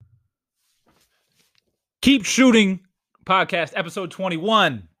Keep Shooting Podcast, episode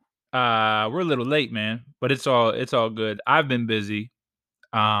 21. We're a little late, man, but it's all good. I've been busy.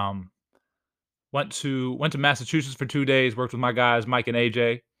 Um, went to Massachusetts for 2 days, worked with my guys, Mike and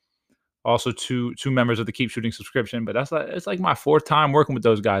AJ, also two members of the Keep Shooting subscription. But it's like my fourth time working with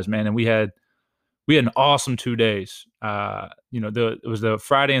those guys, man. And we had an awesome 2 days. It was the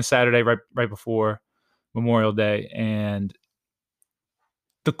Friday and Saturday right before Memorial Day. And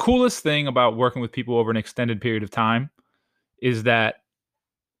the coolest thing about working with people over an extended period of time is that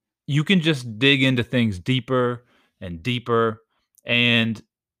you can just dig into things deeper and deeper. And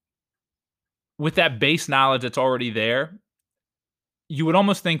with that base knowledge that's already there, you would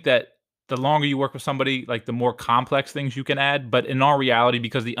almost think that the longer you work with somebody, like the more complex things you can add. But in all reality,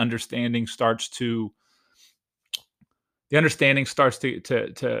 because the understanding starts to kind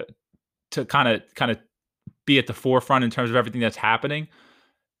of be at the forefront in terms of everything that's happening,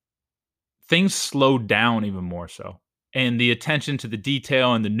 things slow down even more so. And the attention to the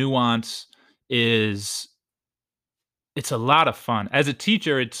detail and the nuance is it's a lot of fun. As a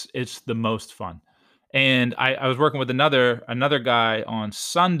teacher, it's the most fun. And I was working with another guy on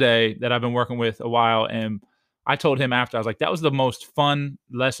Sunday that I've been working with a while, and I told him after, I was like, that was the most fun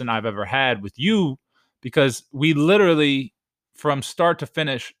lesson I've ever had with you, because we literally from start to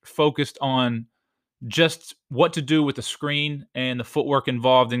finish focused on just what to do with the screen and the footwork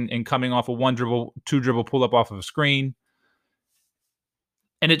involved in coming off a one dribble, two dribble pull up off of a screen.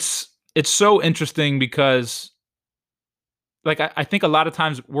 And it's so interesting because like I think a lot of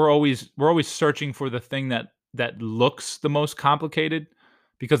times we're always searching for the thing that looks the most complicated,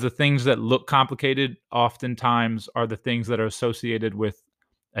 because the things that look complicated oftentimes are the things that are associated with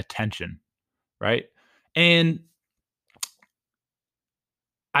attention, right? And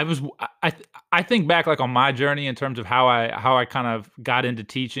I was I think back like on my journey in terms of how I kind of got into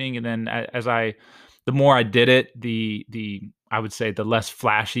teaching, and then as I the more I did it, the I would say the less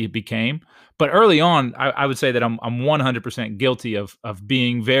flashy it became. But early on, I would say that I'm 100% guilty of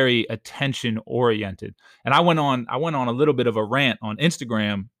being very attention oriented. And I went on a little bit of a rant on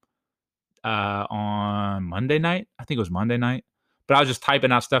Instagram on Monday night. I think it was Monday night. But I was just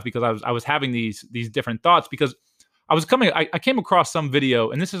typing out stuff because I was having these different thoughts, because I came across some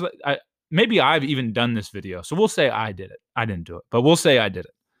video, and this is maybe I've even done this video. So we'll say I did it. I didn't do it, but we'll say I did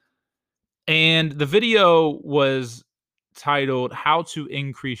it. And the video was titled "How to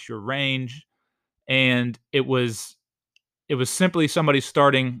Increase Your Range," and it was simply somebody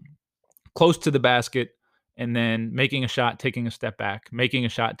starting close to the basket and then making a shot, taking a step back, making a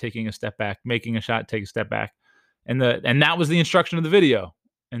shot, taking a step back, making a shot, take a step back, and that was the instruction of the video.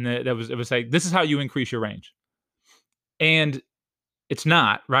 And it was like, this is how you increase your range. And it's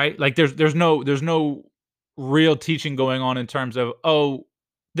not, right? Like there's no real teaching going on in terms of, oh,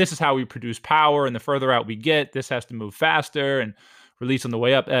 this is how we produce power, and the further out we get, this has to move faster and release on the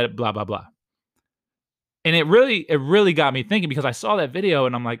way up, blah blah blah. And it really got me thinking, because I saw that video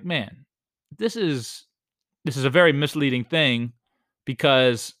and I'm like, man, this is this is a very misleading thing,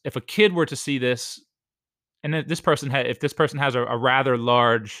 because if a kid were to see this, and if this person has a rather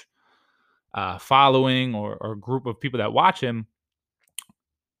large following, or group of people that watch him,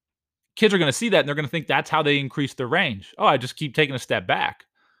 kids are going to see that and they're going to think that's how they increase their range. Oh, I just keep taking a step back,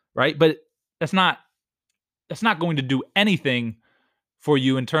 right? But that's not that's not going to do anything for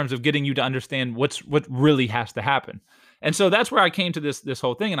you in terms of getting you to understand what really has to happen. And so that's where I came to this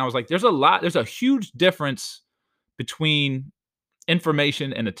whole thing, and I was like, there's a huge difference between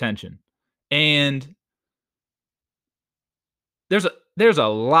information and attention. And there's a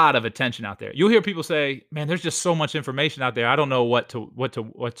lot of attention out there. You'll hear people say, "Man, there's just so much information out there. I don't know what to watch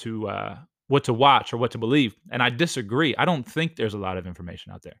or what to believe." And I disagree. I don't think there's a lot of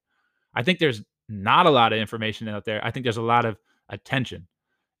information out there. I think there's not a lot of information out there. I think there's a lot of attention.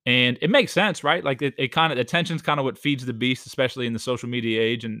 And it makes sense, right? Like it kind of attention's kind of what feeds the beast, especially in the social media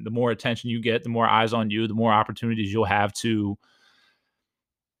age. And the more attention you get, the more eyes on you, the more opportunities you'll have to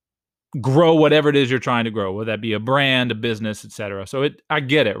grow whatever it is you're trying to grow, whether that be a brand, a business, etc. So I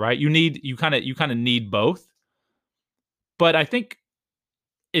get it, right? You kind of need both. But I think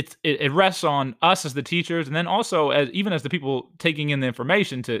it rests on us as the teachers, and then also as the people taking in the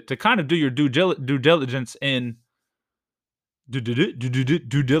information, to kind of do your due diligence in due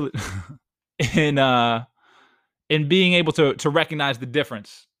diligence in being able to recognize the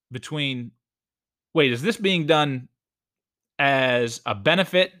difference between, wait, is this being done as a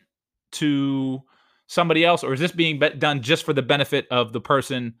benefit to somebody else, or is this being done just for the benefit of the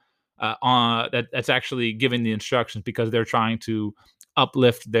person that's actually giving the instructions, because they're trying to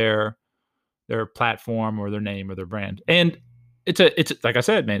uplift their platform or their name or their brand. And it's like I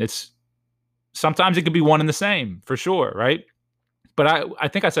said, man, Sometimes it could be one and the same for sure, right? But I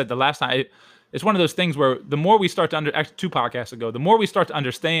think I said the last time, it's one of those things where the more we start to actually 2 podcasts ago, the more we start to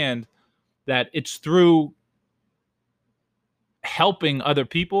understand that it's through helping other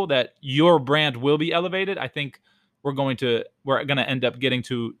people that your brand will be elevated. I think we're going to end up getting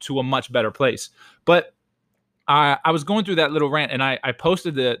to a much better place. But I was going through that little rant, and I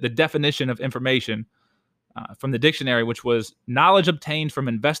posted the definition of information from the dictionary, which was knowledge obtained from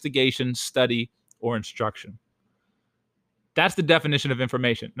investigation, study, or instruction. That's the definition of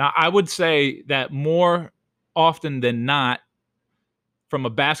information. Now, I would say that more often than not, from a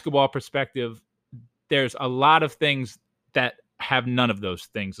basketball perspective, there's a lot of things that have none of those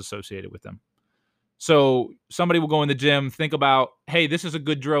things associated with them. So somebody will go in the gym, think about, hey, this is a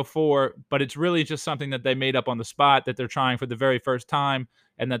good drill for, but it's really just something that they made up on the spot that they're trying for the very first time,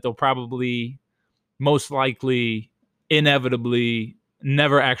 and that they'll probably, most likely, inevitably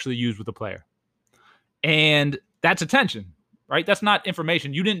never actually use with a player. And that's attention, right? That's not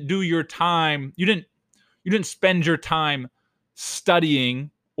information. You didn't do your time. You didn't spend your time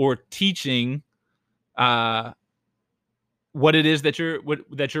studying or teaching what it is that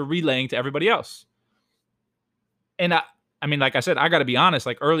you're relaying to everybody else. And I mean, like I said, I got to be honest.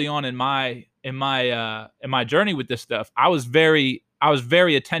 Like early on in my journey with this stuff, I was very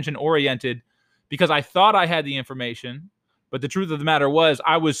attention oriented because I thought I had the information, but the truth of the matter was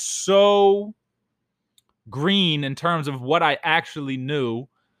I was so green in terms of what I actually knew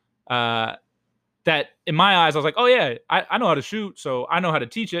that in my eyes I was like, oh yeah, I know how to shoot, so I know how to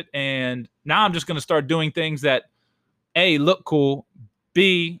teach it, and now I'm just going to start doing things that A, look cool,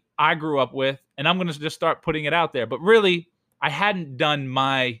 B, I grew up with, and I'm going to just start putting it out there. But really, I hadn't done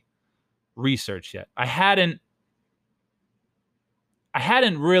my research yet. I hadn't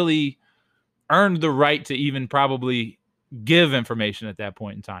really earned the right to even probably give information at that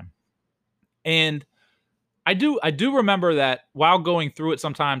point in time. And I do remember that while going through it,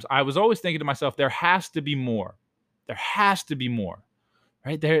 sometimes I was always thinking to myself, there has to be more. There has to be more,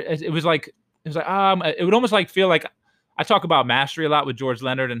 right? It would almost like feel like, I talk about mastery a lot with George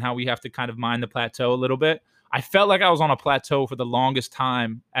Leonard and how we have to kind of mine the plateau a little bit. I felt like I was on a plateau for the longest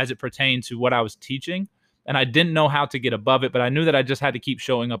time as it pertained to what I was teaching, and I didn't know how to get above it, but I knew that I just had to keep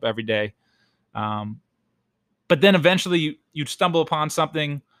showing up every day. But then eventually you'd stumble upon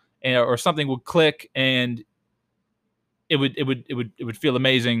something, or something would click, and it would feel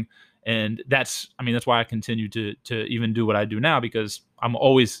amazing. And that's why I continue to even do what I do now, because I'm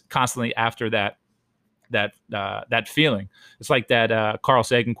always constantly after that feeling. It's like that Carl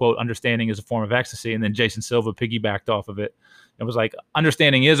Sagan quote, understanding is a form of ecstasy. And then Jason Silva piggybacked off of it. It was like,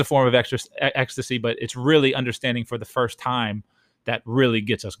 understanding is a form of ecstasy, but it's really understanding for the first time that really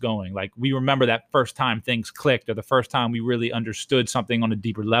gets us going. Like, we remember that first time things clicked, or the first time we really understood something on a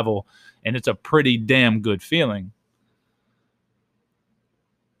deeper level. And it's a pretty damn good feeling.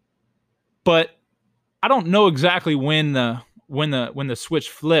 But I don't know exactly when the switch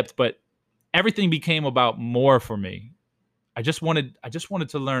flipped, but everything became about more for me. I just wanted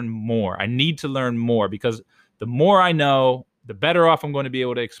to learn more. I need to learn more, because the more I know, the better off I'm going to be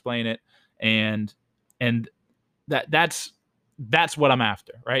able to explain it. And that's what I'm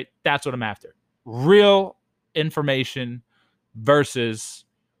after, right? That's what I'm after. Real information versus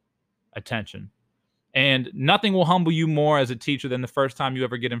attention. And nothing will humble you more as a teacher than the first time you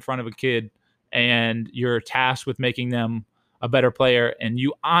ever get in front of a kid and you're tasked with making them a better player, and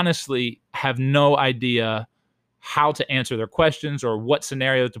you honestly have no idea how to answer their questions or what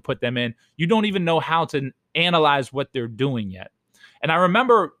scenario to put them in. You don't even know how to analyze what they're doing yet. And I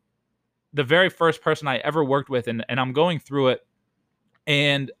remember the very first person I ever worked with, and I'm going through it,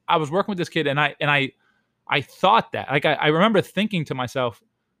 and I was working with this kid, and I thought that, like, I remember thinking to myself,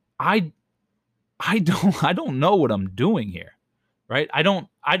 I don't know what I'm doing here, right? I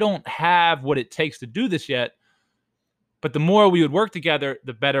don't have what it takes to do this yet. But the more we would work together,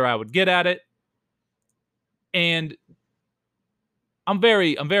 the better I would get at it. And I'm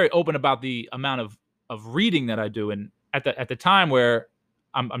very open about the amount of reading that I do. And at the time where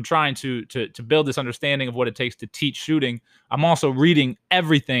I'm trying to build this understanding of what it takes to teach shooting, I'm also reading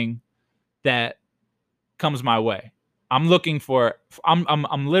everything that comes my way. I'm looking for,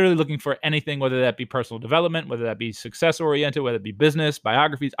 I'm literally looking for anything, whether that be personal development, whether that be success oriented, whether it be business,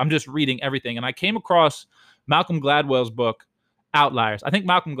 biographies. I'm just reading everything. And I came across Malcolm Gladwell's book, Outliers. I think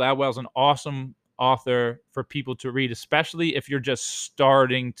Malcolm Gladwell's an awesome author for people to read, especially if you're just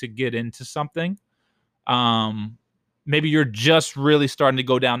starting to get into something. Maybe you're just really starting to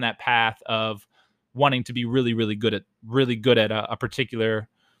go down that path of wanting to be really good at a particular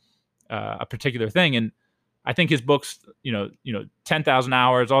thing. And I think his books, 10,000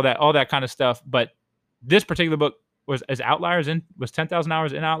 hours, all that kind of stuff. But this particular book was 10,000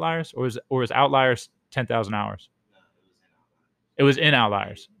 hours in Outliers, or was Outliers 10,000 hours? It was in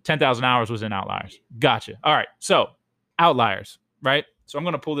Outliers. 10,000 hours was in Outliers. Gotcha. All right. So Outliers, right? So I'm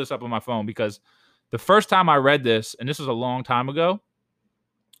going to pull this up on my phone because the first time I read this, and this was a long time ago,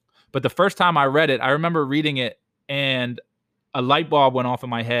 but the first time I read it, I remember reading it and a light bulb went off in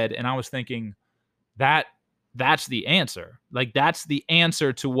my head, and I was thinking that's the answer. Like, that's the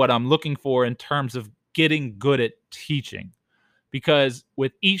answer to what I'm looking for in terms of getting good at teaching. Because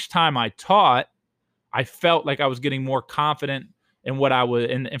with each time I taught, I felt like I was getting more confident in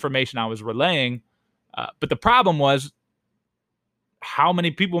in the information I was relaying. But the problem was, how many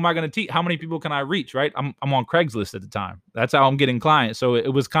people am I going to teach? How many people can I reach? Right? I'm on Craigslist at the time. That's how I'm getting clients. So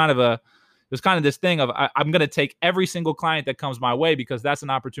it was kind of this thing of I'm going to take every single client that comes my way, because that's an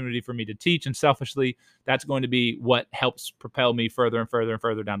opportunity for me to teach. And selfishly, that's going to be what helps propel me further and further and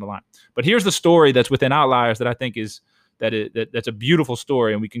further down the line. But here's the story that's within Outliers that I think that's a beautiful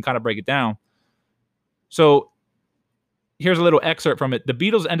story, and we can kind of break it down. So here's a little excerpt from it. The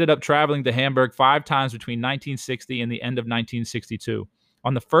Beatles ended up traveling to Hamburg 5 times between 1960 and the end of 1962.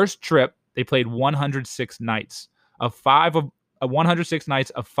 On the first trip, they played 106 nights of 106 nights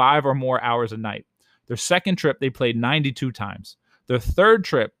of 5 or more hours a night. Their second trip, they played 92 times. Their third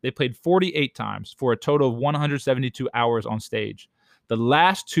trip, they played 48 times for a total of 172 hours on stage. The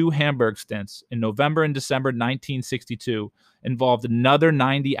last 2 Hamburg stints in November and December 1962 involved another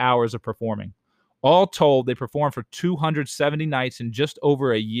 90 hours of performing. All told, they performed for 270 nights in just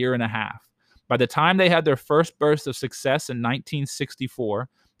over a year and a half. By the time they had their first burst of success in 1964,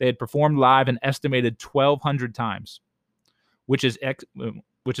 they had performed live an estimated 1,200 times, which is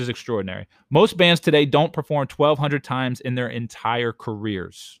extraordinary. Most bands today don't perform 1,200 times in their entire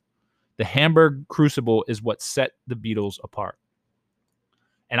careers. The Hamburg Crucible is what set the Beatles apart.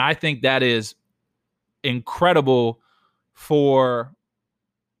 And I think that is incredible for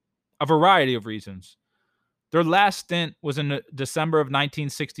a variety of reasons. Their last stint was in December of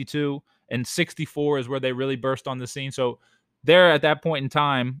 1962, and 64 is where they really burst on the scene. So there, at that point in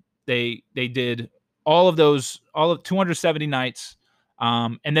time, they did all of 270 nights,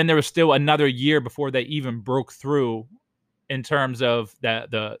 and then there was still another year before they even broke through in terms of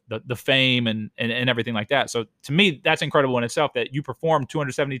the fame and everything like that. So to me, that's incredible in itself, that you perform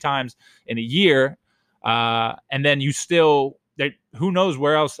 270 times in a year, and then you still, who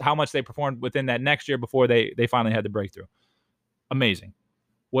knows how much they performed within that next year before they finally had the breakthrough. Amazing.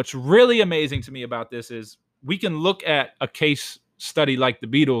 What's really amazing to me about this is we can look at a case study like the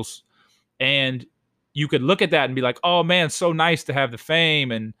Beatles, and you could look at that and be like, oh man, so nice to have the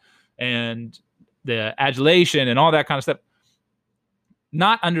fame and the adulation and all that kind of stuff.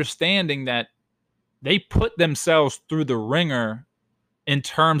 Not understanding that they put themselves through the ringer in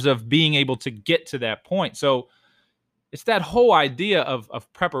terms of being able to get to that point. So it's that whole idea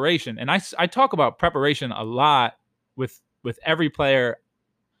of preparation. And I talk about preparation a lot with every player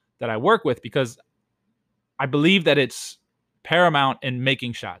that I work with, because I believe that it's paramount in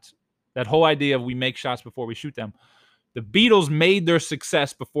making shots. That whole idea of we make shots before we shoot them. The Beatles made their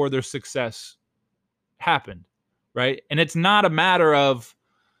success before their success happened, right? And it's not a matter of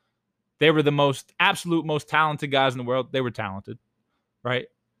they were the absolute most talented guys in the world. They were talented, right?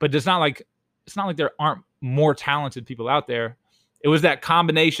 But it's not like there aren't more talented people out there. It was that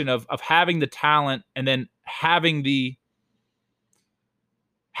combination of having the talent and then having the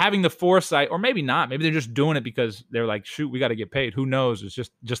foresight, or maybe not. Maybe they're just doing it because they're like, shoot, we got to get paid. Who knows? It's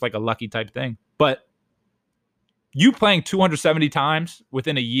just like a lucky type thing. But you playing 270 times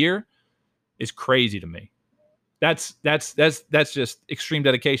within a year is crazy to me. That's just extreme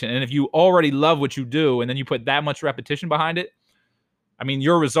dedication. And if you already love what you do and then you put that much repetition behind it, I mean,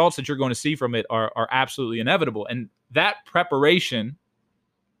 your results that you're going to see from it are absolutely inevitable. And that preparation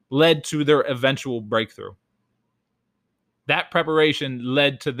led to their eventual breakthrough. That preparation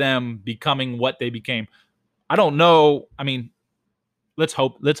led to them becoming what they became. I don't know. I mean, let's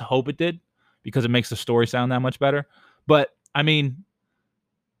hope it did, because it makes the story sound that much better. But I mean,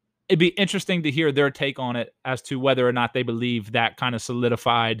 it'd be interesting to hear their take on it as to whether or not they believe that kind of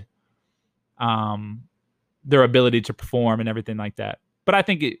solidified their ability to perform and everything like that. But I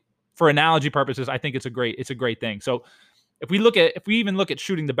think for analogy purposes, I think it's a great thing. So if we even look at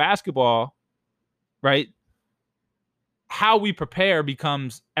shooting the basketball, right? How we prepare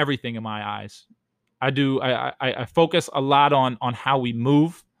becomes everything in my eyes. I focus a lot on how we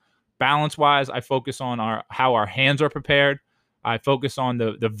move balance wise. I focus on how our hands are prepared. I focus on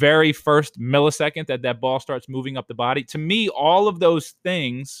the very first millisecond that ball starts moving up the body. To me, all of those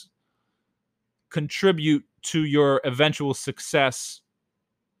things contribute to your eventual success.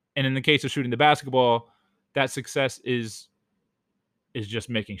 And in the case of shooting the basketball, that success is just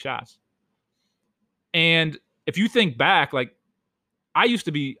making shots. And if you think back, like I used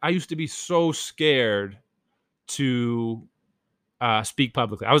to be so scared to speak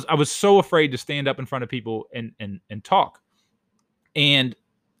publicly. I was so afraid to stand up in front of people and talk. And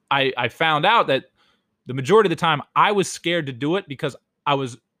I found out that the majority of the time I was scared to do it because I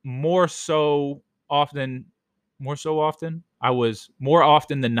was more often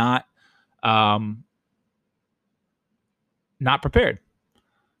than not not prepared.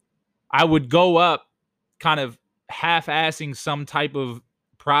 I would go up kind of half-assing some type of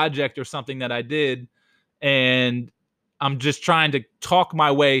project or something that I did, and I'm just trying to talk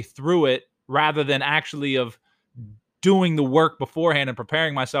my way through it rather than actually of doing the work beforehand and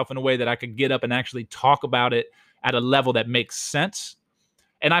preparing myself in a way that I could get up and actually talk about it at a level that makes sense.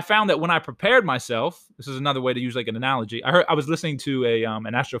 And I found that when I prepared myself, this is another way to use like an analogy. I was listening to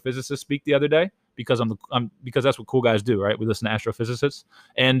an astrophysicist speak the other day because because that's what cool guys do, right? We listen to astrophysicists,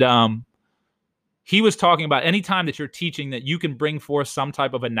 and he was talking about anytime that you're teaching that you can bring forth some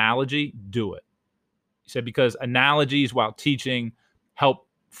type of analogy, do it. He said because analogies while teaching help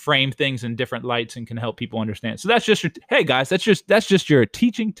frame things in different lights and can help people understand. So that's just hey guys, that's just your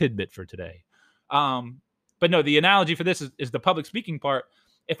teaching tidbit for today. But no, the analogy for this is the public speaking part.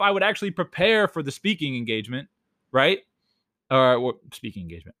 If I would actually prepare for the speaking engagement, right? Or speaking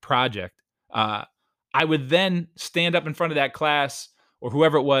engagement project, I would then stand up in front of that class or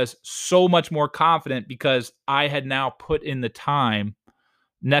whoever it was so much more confident because I had now put in the time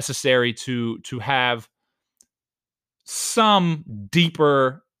necessary to have some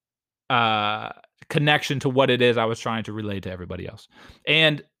deeper connection to what it is I was trying to relay to everybody else.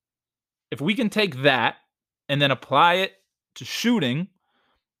 And if we can take that and then apply it to shooting,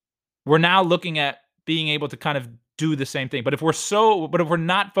 we're now looking at being able to kind of do the same thing. But if we're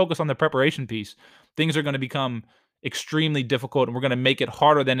not focused on the preparation piece, things are going to become extremely difficult and we're going to make it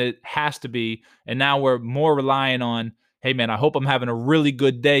harder than it has to be. And now we're more relying on, hey man, I hope I'm having a really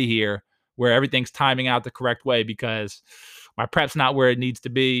good day here where everything's timing out the correct way because my prep's not where it needs to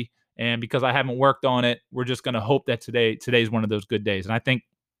be. And because I haven't worked on it, we're just going to hope that today's one of those good days. And I think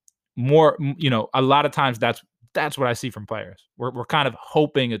a lot of times that's what I see from players. We're kind of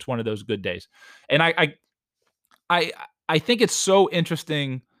hoping it's one of those good days. And I think it's so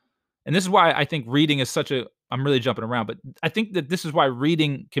interesting. And this is why I think reading is I'm really jumping around, but I think that this is why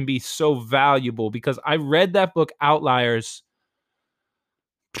reading can be so valuable because I read that book Outliers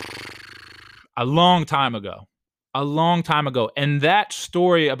a long time ago. And that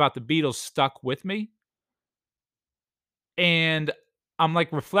story about the Beatles stuck with me. And I'm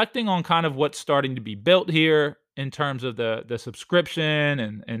like reflecting on kind of what's starting to be built here in terms of the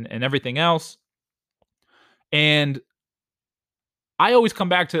subscription and everything else. And I always come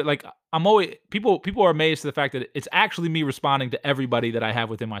back to like people are amazed to the fact that it's actually me responding to everybody that I have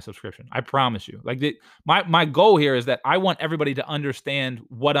within my subscription. I promise you. Like my goal here is that I want everybody to understand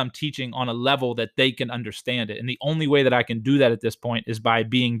what I'm teaching on a level that they can understand it. And the only way that I can do that at this point is by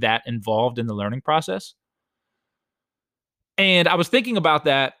being that involved in the learning process. And I was thinking about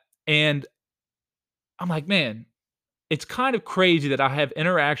that and I'm like, man, it's kind of crazy that I have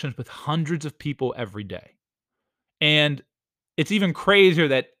interactions with hundreds of people every day. And it's even crazier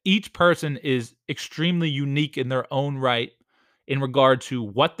that each person is extremely unique in their own right in regard to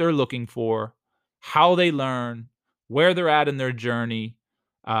what they're looking for, how they learn, where they're at in their journey,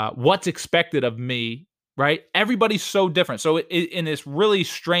 what's expected of me, right? Everybody's so different. So in this really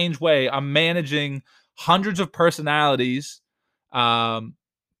strange way, I'm managing hundreds of personalities,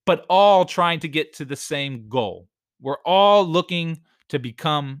 but all trying to get to the same goal. We're all looking to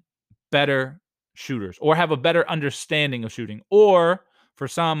become better shooters or have a better understanding of shooting, or for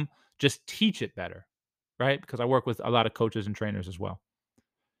some, just teach it better, right? Because I work with a lot of coaches and trainers as well.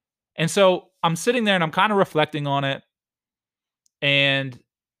 And so I'm sitting there and I'm kind of reflecting on it. And I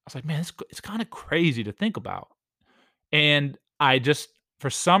was like, man, it's kind of crazy to think about. And I just,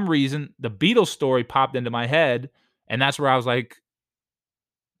 for some reason, the Beatles story popped into my head. And that's where I was like,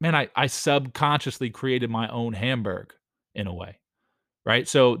 man, I subconsciously created my own Hamburg in a way, right?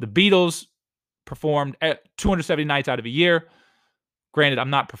 So the Beatles performed 270 nights out of a year. Granted, I'm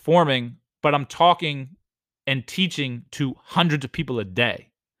not performing, but I'm talking and teaching to hundreds of people a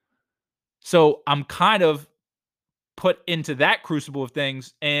day. So I'm kind of put into that crucible of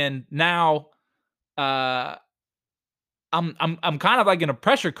things, and now I'm kind of like in a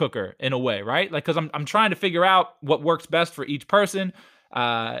pressure cooker in a way, right? Like, because I'm trying to figure out what works best for each person,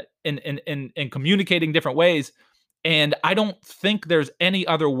 in communicating different ways. And I don't think there's any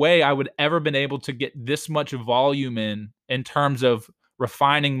other way I would ever been able to get this much volume in terms of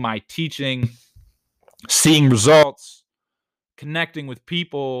refining my teaching, seeing results, connecting with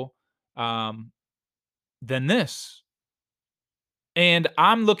people, than this. And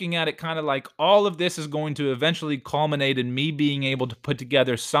I'm looking at it kind of like all of this is going to eventually culminate in me being able to put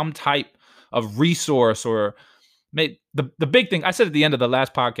together some type of resource or the big thing I said at the end of the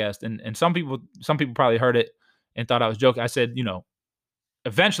last podcast, and some people probably heard it and thought I was joking. I said,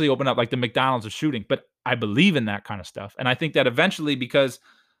 eventually open up like the McDonald's of shooting, but I believe in that kind of stuff. And I think that eventually, because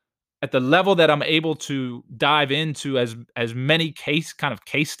at the level that I'm able to dive into as many case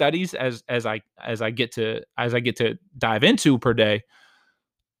studies as I get to dive into per day,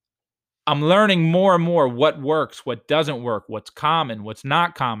 I'm learning more and more what works, what doesn't work, what's common, what's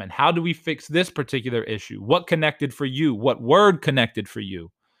not common. How do we fix this particular issue? What connected for you? What word connected for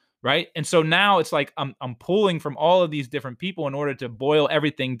you? Right? And so now it's like I'm pulling from all of these different people in order to boil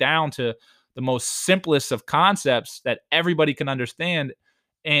everything down to the most simplest of concepts that everybody can understand.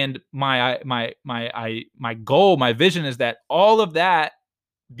 And my goal, my vision is that all of that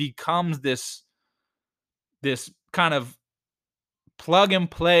becomes this kind of plug and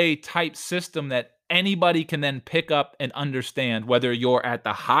play type system that anybody can then pick up and understand, whether you're at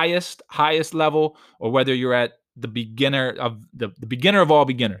the highest level or whether you're at the beginner of all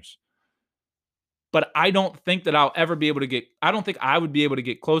beginners. But I don't think that I'll ever be able to get, I don't think I would be able to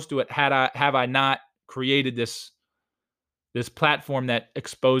get close to it have I not created this platform that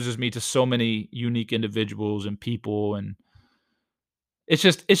exposes me to so many unique individuals and people. And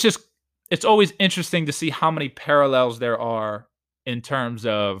it's always interesting to see how many parallels there are in terms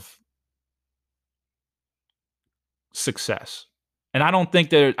of success. And I don't think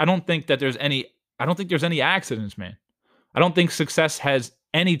there's any accidents, man. I don't think success has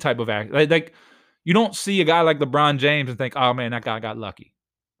any type of accident. Like you don't see a guy like LeBron James and think, "Oh man, that guy got lucky."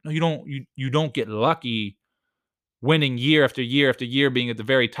 No, you don't get lucky winning year after year after year, being at the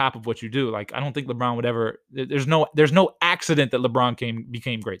very top of what you do. Like I don't think LeBron would ever. There's no accident that LeBron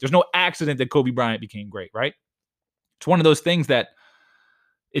became great. There's no accident that Kobe Bryant became great. Right? It's one of those things that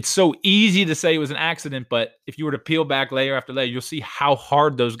it's so easy to say it was an accident, but if you were to peel back layer after layer, you'll see how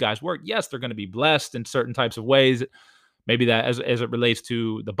hard those guys work. Yes, they're going to be blessed in certain types of ways, maybe that as it relates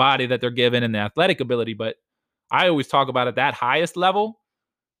to the body that they're given and the athletic ability. But I always talk about at that highest level,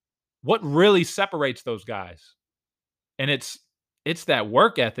 what really separates those guys. And it's that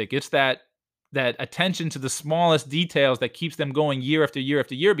work ethic. It's that attention to the smallest details that keeps them going year after year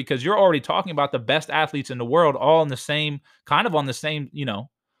after year, because you're already talking about the best athletes in the world, all in the same, kind of on the same,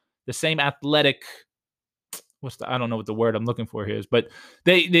 the same athletic, I don't know what the word I'm looking for here is, but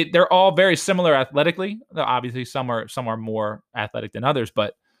they're all very similar athletically. Obviously some are more athletic than others,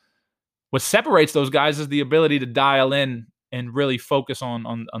 but what separates those guys is the ability to dial in and really focus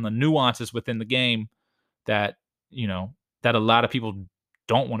on the nuances within the game that, that a lot of people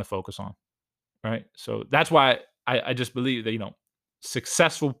don't want to focus on. Right. So that's why I just believe that,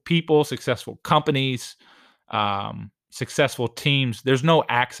 successful people, successful companies, successful teams, there's no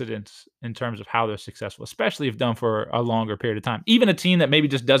accidents in terms of how they're successful, especially if done for a longer period of time. Even a team that maybe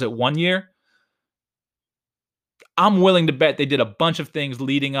just does it one year, I'm willing to bet they did a bunch of things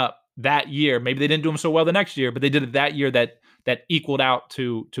leading up that year. Maybe they didn't do them so well the next year, but they did it that year that equaled out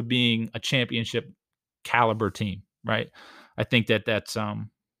to being a championship caliber team. Right. I think that'd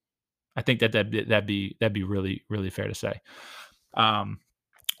be really, really fair to say.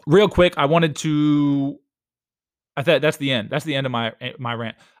 Real quick, I thought that's the end. That's the end of my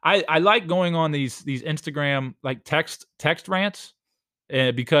rant. I like going on these Instagram like text rants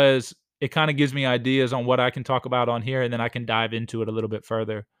because it kind of gives me ideas on what I can talk about on here, and then I can dive into it a little bit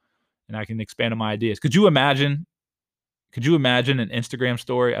further and I can expand on my ideas. Could you imagine an Instagram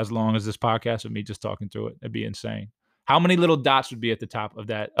story as long as this podcast of me just talking through it? It'd be insane. How many little dots would be at the top of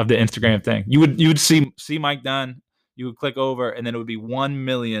the Instagram thing? You would see Mike Dunn. You would click over, and then it would be 1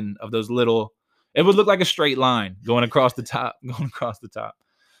 million of those little. It would look like a straight line going across the top.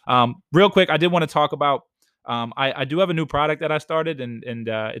 Real quick, I did want to talk about. I do have a new product that I started, and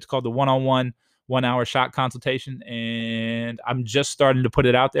it's called the one-on-one 1 hour shot consultation, and I'm just starting to put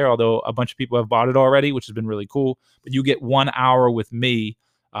it out there. Although a bunch of people have bought it already, which has been really cool. But you get 1 hour with me,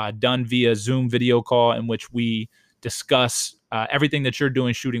 done via Zoom video call, in which we discuss everything that you're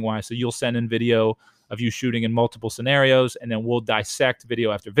doing shooting wise. So you'll send in video of you shooting in multiple scenarios, and then we'll dissect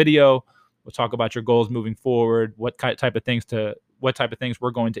video after video. We'll talk about your goals moving forward, what type of things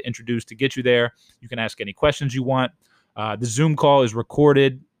we're going to introduce to get you there. You can ask any questions you want. The Zoom call is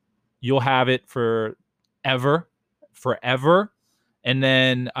recorded. You'll have it forever. And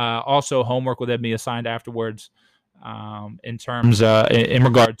then also homework will then be assigned afterwards. in terms in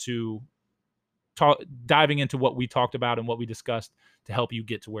regard to diving into what we talked about and what we discussed to help you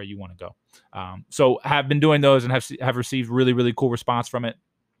get to where you want to go. So have been doing those and have received really, really cool response from it.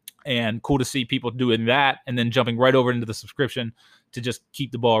 And cool to see people doing that and then jumping right over into the subscription to just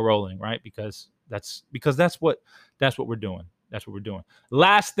keep the ball rolling, right? Because that's what we're doing. That's what we're doing.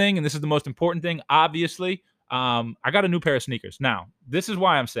 Last thing, and this is the most important thing, obviously, I got a new pair of sneakers. Now, this is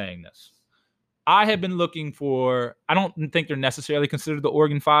why I'm saying this. I have been looking for, I don't think they're necessarily considered the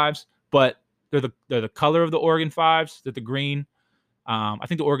Oregon 5s, but they're the color of the Oregon 5s. They're the green. I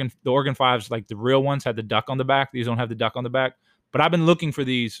think the Oregon 5s, like the real ones, had the duck on the back. These don't have the duck on the back. But I've been looking for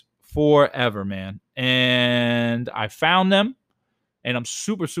these forever, man. And I found them, and I'm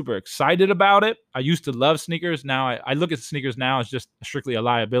super, super excited about it. I used to love sneakers. Now I look at sneakers now as just strictly a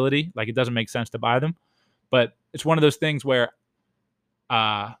liability. Like, it doesn't make sense to buy them. But it's one of those things where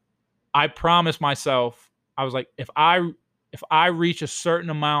I promised myself, I was like, if I reach a certain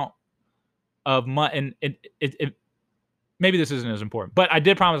amount of money, and it maybe this isn't as important, but I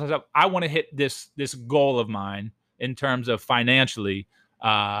did promise myself I want to hit this goal of mine in terms of financially,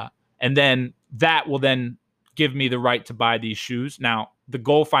 and then that will then give me the right to buy these shoes. Now, the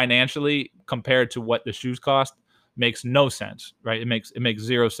goal financially compared to what the shoes cost makes no sense, right? It makes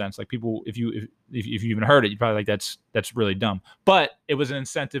zero sense. Like, people, if you even heard it, you're probably like, that's really dumb. But it was an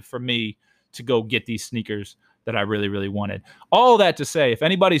incentive for me to go get these sneakers that I really, really wanted. All that to say, if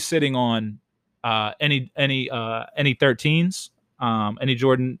anybody's sitting on any 13s, any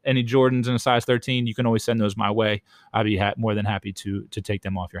Jordans in a size 13, you can always send those my way. I'd be more than happy to take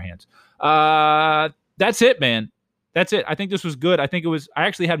them off your hands. That's it, man. That's it. I think this was good. I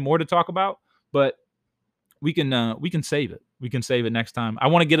actually had more to talk about, but we can save it. We can save it next time. I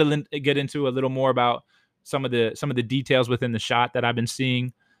want to get into a little more about some of the details within the shot that I've been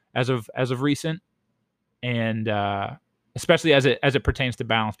seeing as of recent, and especially as it pertains to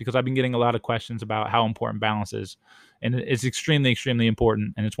balance, because I've been getting a lot of questions about how important balance is, and it's extremely, extremely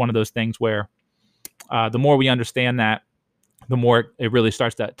important. And it's one of those things where the more we understand that, the more it really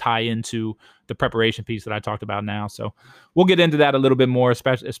starts to tie into the preparation piece that I talked about now. So we'll get into that a little bit more,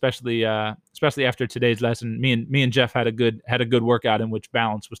 especially after today's lesson. Me and Jeff had a good workout in which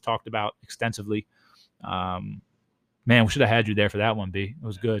balance was talked about extensively. Man, we should have had you there for that one, B. It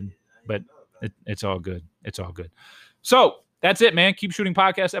was good, but it's all good. It's all good. So that's it, man. Keep Shooting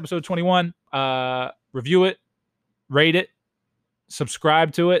Podcast, episode 21. Review it, rate it,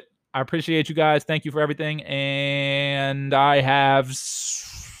 subscribe to it. I appreciate you guys. Thank you for everything. And I have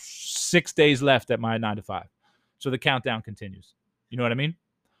 6 days left at my 9 to 5. So the countdown continues. You know what I mean?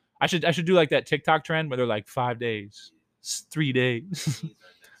 I should do like that TikTok trend where they're like 5 days, 3 days.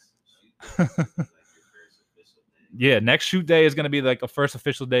 Yeah, next shoot day is going to be like a first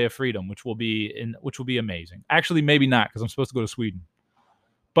official day of freedom, which will be amazing. Actually, maybe not, because I'm supposed to go to Sweden.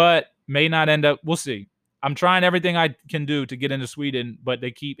 But may not end up. We'll see. I'm trying everything I can do to get into Sweden, but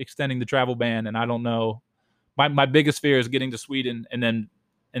they keep extending the travel ban, and I don't know. My biggest fear is getting to Sweden and then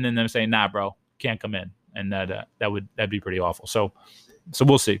them saying, "Nah, bro, can't come in," and that'd be pretty awful. So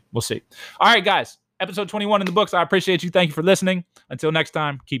we'll see. We'll see. All right, guys. Episode 21 in the books. I appreciate you. Thank you for listening. Until next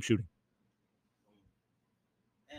time, keep shooting.